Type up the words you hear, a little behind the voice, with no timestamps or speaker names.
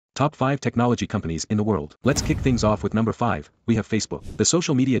Top 5 technology companies in the world. Let's kick things off with number 5, we have Facebook. The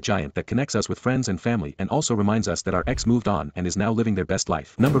social media giant that connects us with friends and family and also reminds us that our ex moved on and is now living their best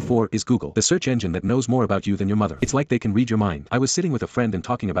life. Number 4 is Google. The search engine that knows more about you than your mother. It's like they can read your mind. I was sitting with a friend and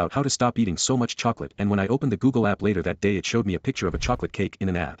talking about how to stop eating so much chocolate, and when I opened the Google app later that day it showed me a picture of a chocolate cake in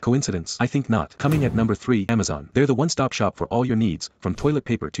an ad. Coincidence? I think not. Coming at number 3, Amazon. They're the one-stop shop for all your needs, from toilet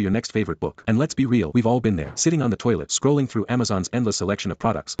paper to your next favorite book. And let's be real, we've all been there, sitting on the toilet scrolling through Amazon's endless selection of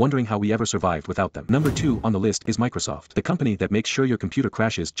products, wondering how we ever survived without them. Number 2 on the list is Microsoft, the company that makes sure your computer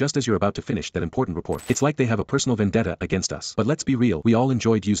crashes just as you're about to finish that important report. It's like they have a personal vendetta against us. But let's be real, we all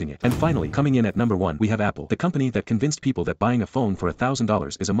enjoyed using it. And finally, coming in at number 1, we have Apple, the company that convinced people that buying a phone for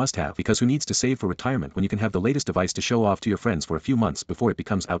 $1,000 is a must-have, because who needs to save for retirement when you can have the latest device to show off to your friends for a few months before it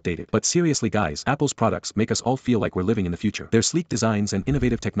becomes outdated. But seriously guys, Apple's products make us all feel like we're living in the future. Their sleek designs and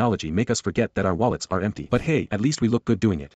innovative technology make us forget that our wallets are empty. But hey, at least we look good doing it.